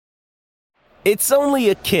It's only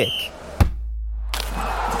a kick,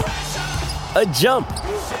 a jump,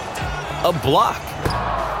 a block.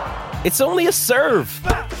 It's only a serve.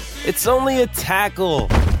 It's only a tackle,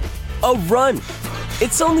 a run.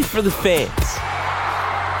 It's only for the fans.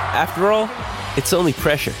 After all, it's only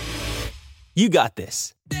pressure. You got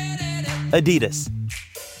this. Adidas.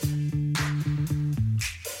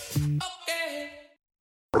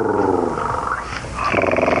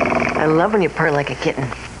 I love when you purr like a kitten.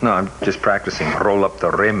 No, I'm just practicing. Roll up the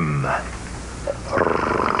rim.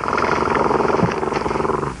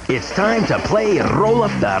 It's time to play Roll Up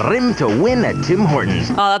the Rim to win at Tim Hortons.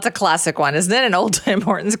 Oh, that's a classic one, isn't it? An old Tim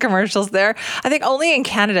Hortons commercials there. I think only in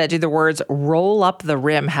Canada do the words roll up the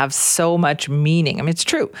rim have so much meaning. I mean, it's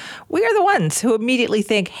true. We are the ones who immediately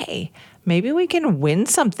think, hey, maybe we can win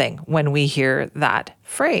something when we hear that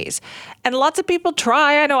phrase. And lots of people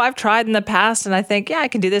try. I know I've tried in the past and I think, yeah, I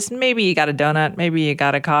can do this. Maybe you got a donut, maybe you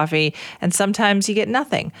got a coffee, and sometimes you get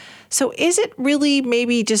nothing. So is it really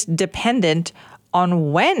maybe just dependent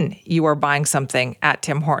on when you are buying something at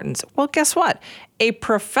Tim Hortons? Well, guess what? A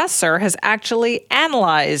professor has actually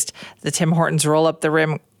analyzed the Tim Hortons Roll Up the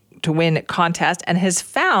Rim to Win contest and has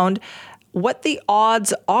found what the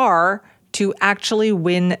odds are to actually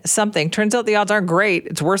win something. Turns out the odds aren't great.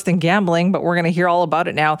 It's worse than gambling, but we're going to hear all about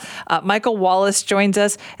it now. Michael Wallace joins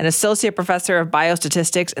us, an associate professor of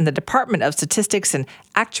biostatistics in the Department of Statistics and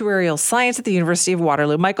Actuarial Science at the University of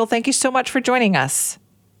Waterloo. Michael, thank you so much for joining us.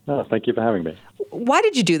 Oh, thank you for having me. Why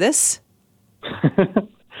did you do this?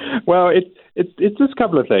 Well, it's just a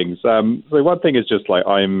couple of things. So one thing is just like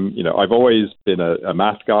I've always been a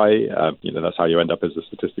math guy. That's how you end up as a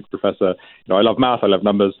statistics professor. I love math, I love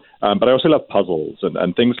numbers, but I also love puzzles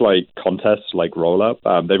and things like contests like Roll Up.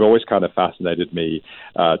 They've always kind of fascinated me,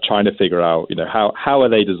 trying to figure out how are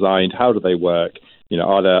they designed, how do they work.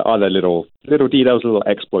 Are there little details, little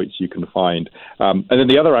exploits you can find? And then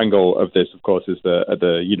the other angle of this, of course, is at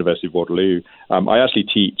the University of Waterloo. I actually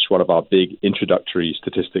teach one of our big introductory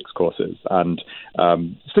statistics courses. And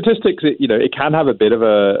statistics, it can have a bit of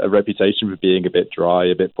a reputation for being a bit dry,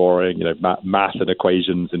 a bit boring, math and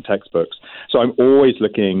equations in textbooks. So I'm always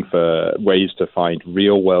looking for ways to find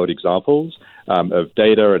real-world examples of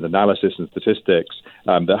data and analysis and statistics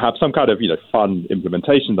that have some kind of fun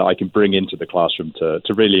implementation that I can bring into the classroom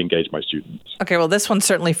to really engage my students. Okay, well, this one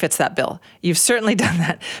certainly fits that bill. You've certainly done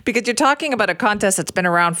that because you're talking about a contest that's been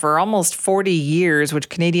around for almost 40 years, which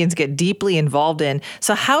Canadians get deeply involved in.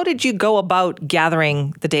 So how did you go about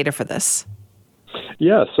gathering the data for this?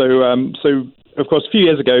 Yeah, so of course, a few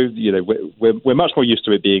years ago, we're much more used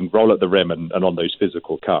to it being roll at the rim and on those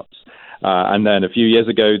physical cups. And then a few years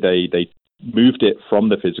ago, they moved it from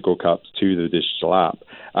the physical cups to the digital app.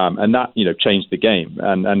 And that, changed the game.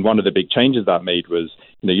 And one of the big changes that made was,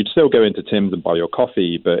 you'd still go into Tim's and buy your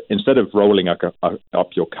coffee, but instead of rolling up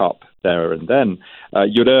your cup there and then,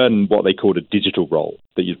 you'd earn what they called a digital roll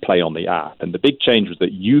that you'd play on the app. And the big change was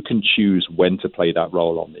that you can choose when to play that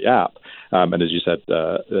roll on the app. And as you said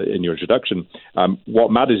in your introduction,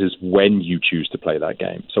 what matters is when you choose to play that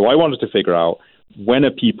game. So I wanted to figure out, when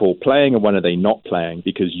are people playing and when are they not playing?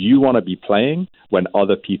 Because you want to be playing when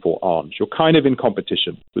other people aren't. You're kind of in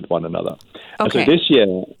competition with one another. Okay. And so this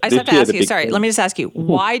year... I just have to ask you, let me just ask you,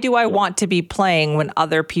 why do I want to be playing when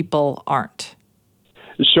other people aren't?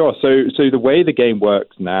 Sure. So the way the game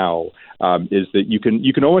works now is that you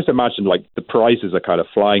can almost imagine like the prizes are kind of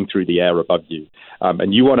flying through the air above you.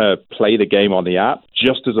 And you want to play the game on the app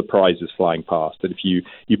just as a prize is flying past. And if you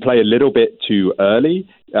play a little bit too early,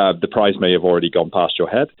 the prize may have already gone past your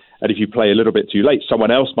head. And if you play a little bit too late,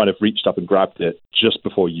 someone else might have reached up and grabbed it just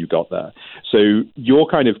before you got there. So you're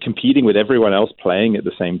kind of competing with everyone else playing at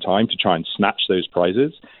the same time to try and snatch those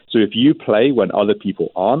prizes. So if you play when other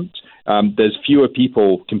people aren't, there's fewer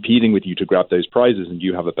people competing with you to grab those prizes and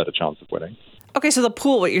you have a better chance of winning. Okay, so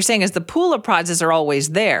what you're saying is the pool of prizes are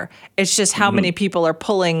always there. It's just how many people are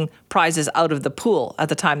pulling prizes out of the pool at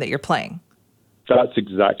the time that you're playing. That's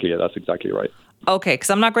exactly it. That's exactly right. Okay, because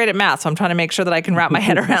I'm not great at math, so I'm trying to make sure that I can wrap my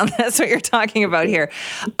head around that's what you're talking about here.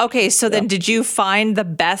 Okay, so then did you find the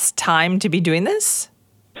best time to be doing this?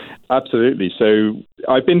 Absolutely. So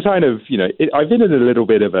I've been kind of, I've been in a little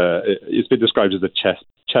bit of it's been described as a chess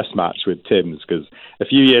match with Tim's, because a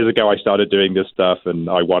few years ago I started doing this stuff and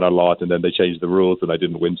I won a lot, and then they changed the rules and I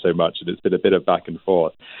didn't win so much, and it's been a bit of back and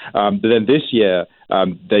forth. But then this year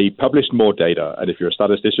they published more data, and if you're a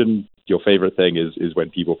statistician, your favorite thing is when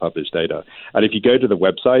people publish data. And if you go to the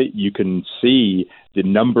website, you can see the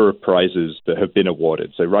number of prizes that have been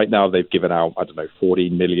awarded. So right now they've given out,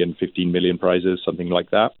 14 million, 15 million prizes, something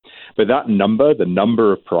like that. But that number, the number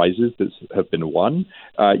number of prizes that have been won,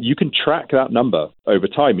 you can track that number over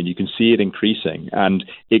time and you can see it increasing. And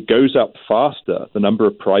it goes up faster. The number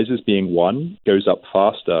of prizes being won goes up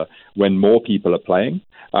faster when more people are playing.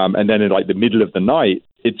 And then in like the middle of the night,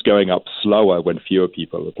 it's going up slower when fewer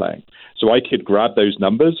people are playing. So I could grab those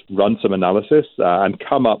numbers, run some analysis, and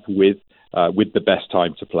come up with the best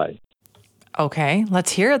time to play. Okay,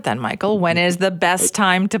 let's hear it then, Michael. When is the best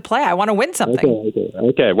time to play? I want to win something.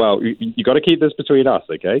 Okay. Well, you got to keep this between us,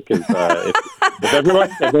 okay? Because if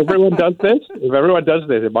everyone does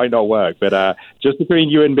this, it might not work. But just between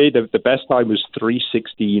you and me, the best time was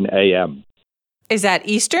 3:16 a.m. Is that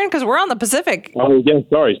Eastern? Because we're on the Pacific. Oh, yes.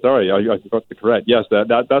 Sorry. I forgot to correct. Yes,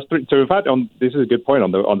 that's three. So in fact, this is a good point.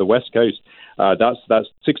 On the West Coast, that's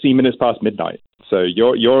 16 minutes past midnight. So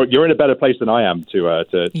you're in a better place than I am to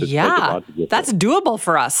take advantage of that's doable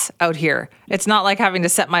for us out here. It's not like having to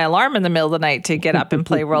set my alarm in the middle of the night to get up and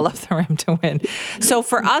play Roll Up the Rim to win. So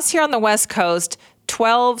for us here on the West Coast,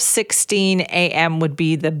 12:16 a.m. would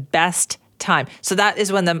be the best time. So that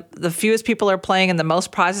is when the fewest people are playing and the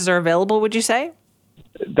most prizes are available, would you say?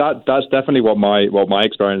 That's definitely what my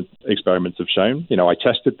experiments have shown. I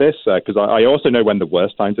tested this because I also know when the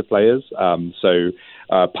worst time to play is. So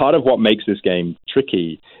part of what makes this game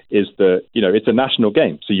tricky is that it's a national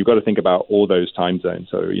game, so you've got to think about all those time zones.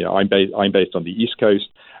 So I'm based on the East Coast,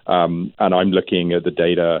 and I'm looking at the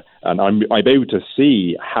data, and I'm able to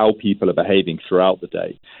see how people are behaving throughout the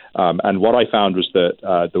day. And what I found was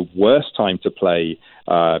that the worst time to play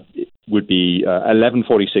would be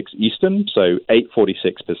 11:46 Eastern, so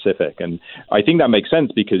 8:46 Pacific, and I think that makes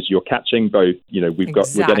sense because you're catching both. We're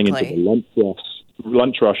getting into the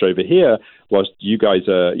lunch rush over here, whilst you guys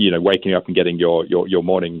are waking up and getting your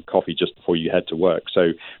morning coffee just before you head to work.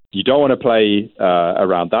 So you don't want to play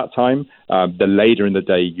around that time. The later in the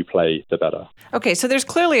day you play, the better. Okay, so there's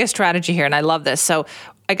clearly a strategy here, and I love this. So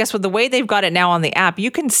I guess with the way they've got it now on the app,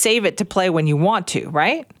 you can save it to play when you want to,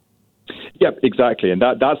 right? Yep, exactly, and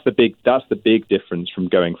that's the big difference from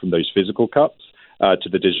going from those physical cups to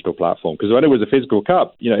the digital platform. Because when it was a physical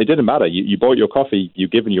cup, it didn't matter. You bought your coffee, you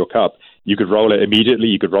given your cup, you could roll it immediately,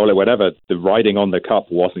 you could roll it whenever. The writing on the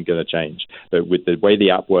cup wasn't going to change. But with the way the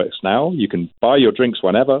app works now, you can buy your drinks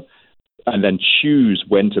whenever, and then choose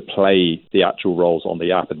when to play the actual rolls on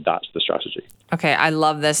the app, and that's the strategy. Okay, I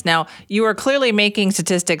love this. Now, you are clearly making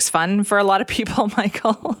statistics fun for a lot of people,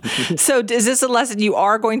 Michael. So is this a lesson you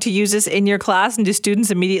are going to use this in your class, and do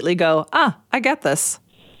students immediately go, I get this?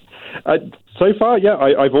 So far, yeah,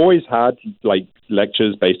 I've always had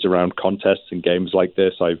lectures based around contests and games like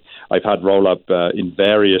this. I've had roll up in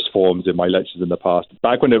various forms in my lectures in the past.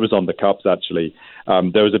 Back when it was on the cups, actually,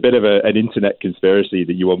 there was a bit of an internet conspiracy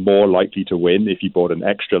that you were more likely to win if you bought an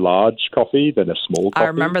extra large coffee than a small coffee. I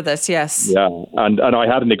remember this, yes. Yeah, and I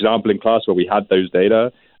had an example in class where we had those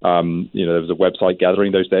data. There was a website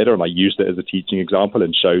gathering those data, and I used it as a teaching example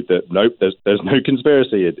and showed that nope, there's no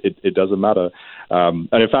conspiracy. It doesn't matter. And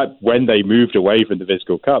in fact, when they moved away from the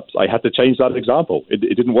physical cups, I had to change that example. It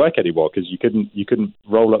didn't work anymore because you couldn't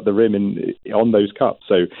roll up the rim on those cups.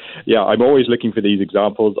 So yeah, I'm always looking for these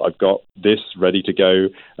examples. I've got this ready to go.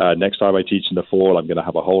 Next time I teach in the fall, I'm going to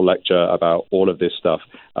have a whole lecture about all of this stuff,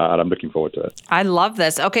 and I'm looking forward to it. I love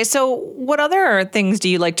this. Okay, so what other things do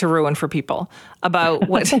you like to ruin for people about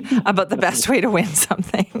about the best way to win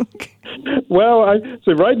something? Well,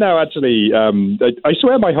 so right now, actually, I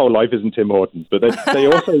swear my whole life isn't Tim Hortons, but they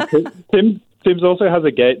also Tim's also has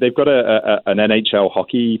a game. They've got an NHL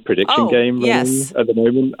hockey prediction game yes. at the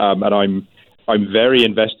moment, and I'm very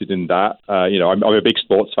invested in that. I'm a big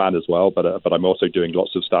sports fan as well, but I'm also doing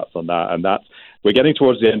lots of stats on that, and we're getting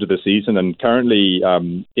towards the end of the season, and currently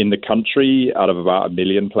in the country, out of about 1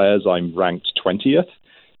 million players, I'm ranked 20th.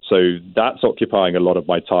 So that's occupying a lot of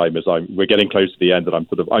my time as we're getting close to the end, and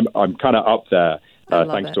I'm kind of up there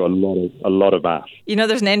thanks to a lot of math.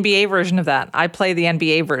 There's an NBA version of that. I play the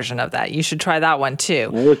NBA version of that. You should try that one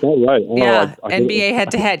too. Oh, is that right? Oh, yeah, NBA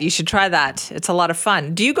head to head. You should try that. It's a lot of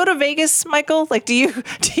fun. Do you go to Vegas, Michael? Do you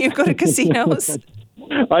go to casinos?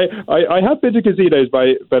 I have been to casinos,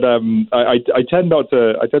 but I tend not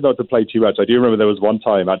to play too much. I do remember there was one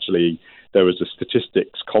time actually. There was a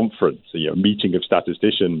statistics conference, a meeting of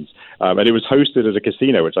statisticians, and it was hosted at a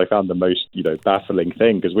casino, which I found the most, baffling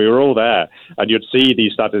thing because we were all there, and you'd see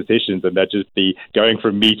these statisticians, and they'd just be going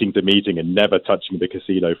from meeting to meeting and never touching the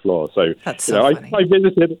casino floor. So, that's so funny. I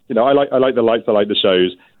visited. I like the lights, I like the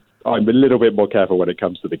shows. I'm a little bit more careful when it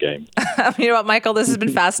comes to the game. You know what, Michael? This has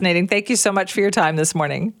been fascinating. Thank you so much for your time this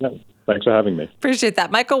morning. Yeah. Thanks for having me. Appreciate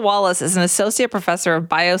that. Michael Wallace is an associate professor of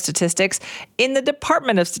biostatistics in the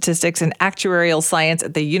Department of Statistics and Actuarial Science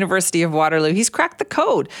at the University of Waterloo. He's cracked the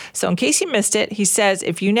code. So in case you missed it, he says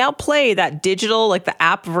if you now play that digital, like the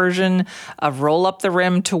app version of Roll Up the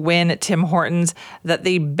Rim to Win at Tim Hortons, that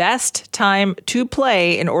the best time to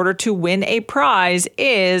play in order to win a prize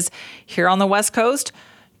is here on the West Coast,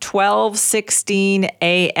 12:16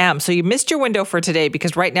 a.m. So you missed your window for today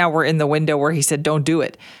because right now we're in the window where he said don't do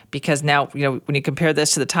it because now, when you compare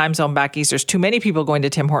this to the time zone back east, there's too many people going to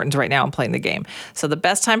Tim Hortons right now and playing the game. So the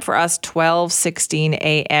best time for us, 12:16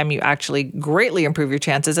 a.m. You actually greatly improve your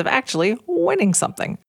chances of actually winning something.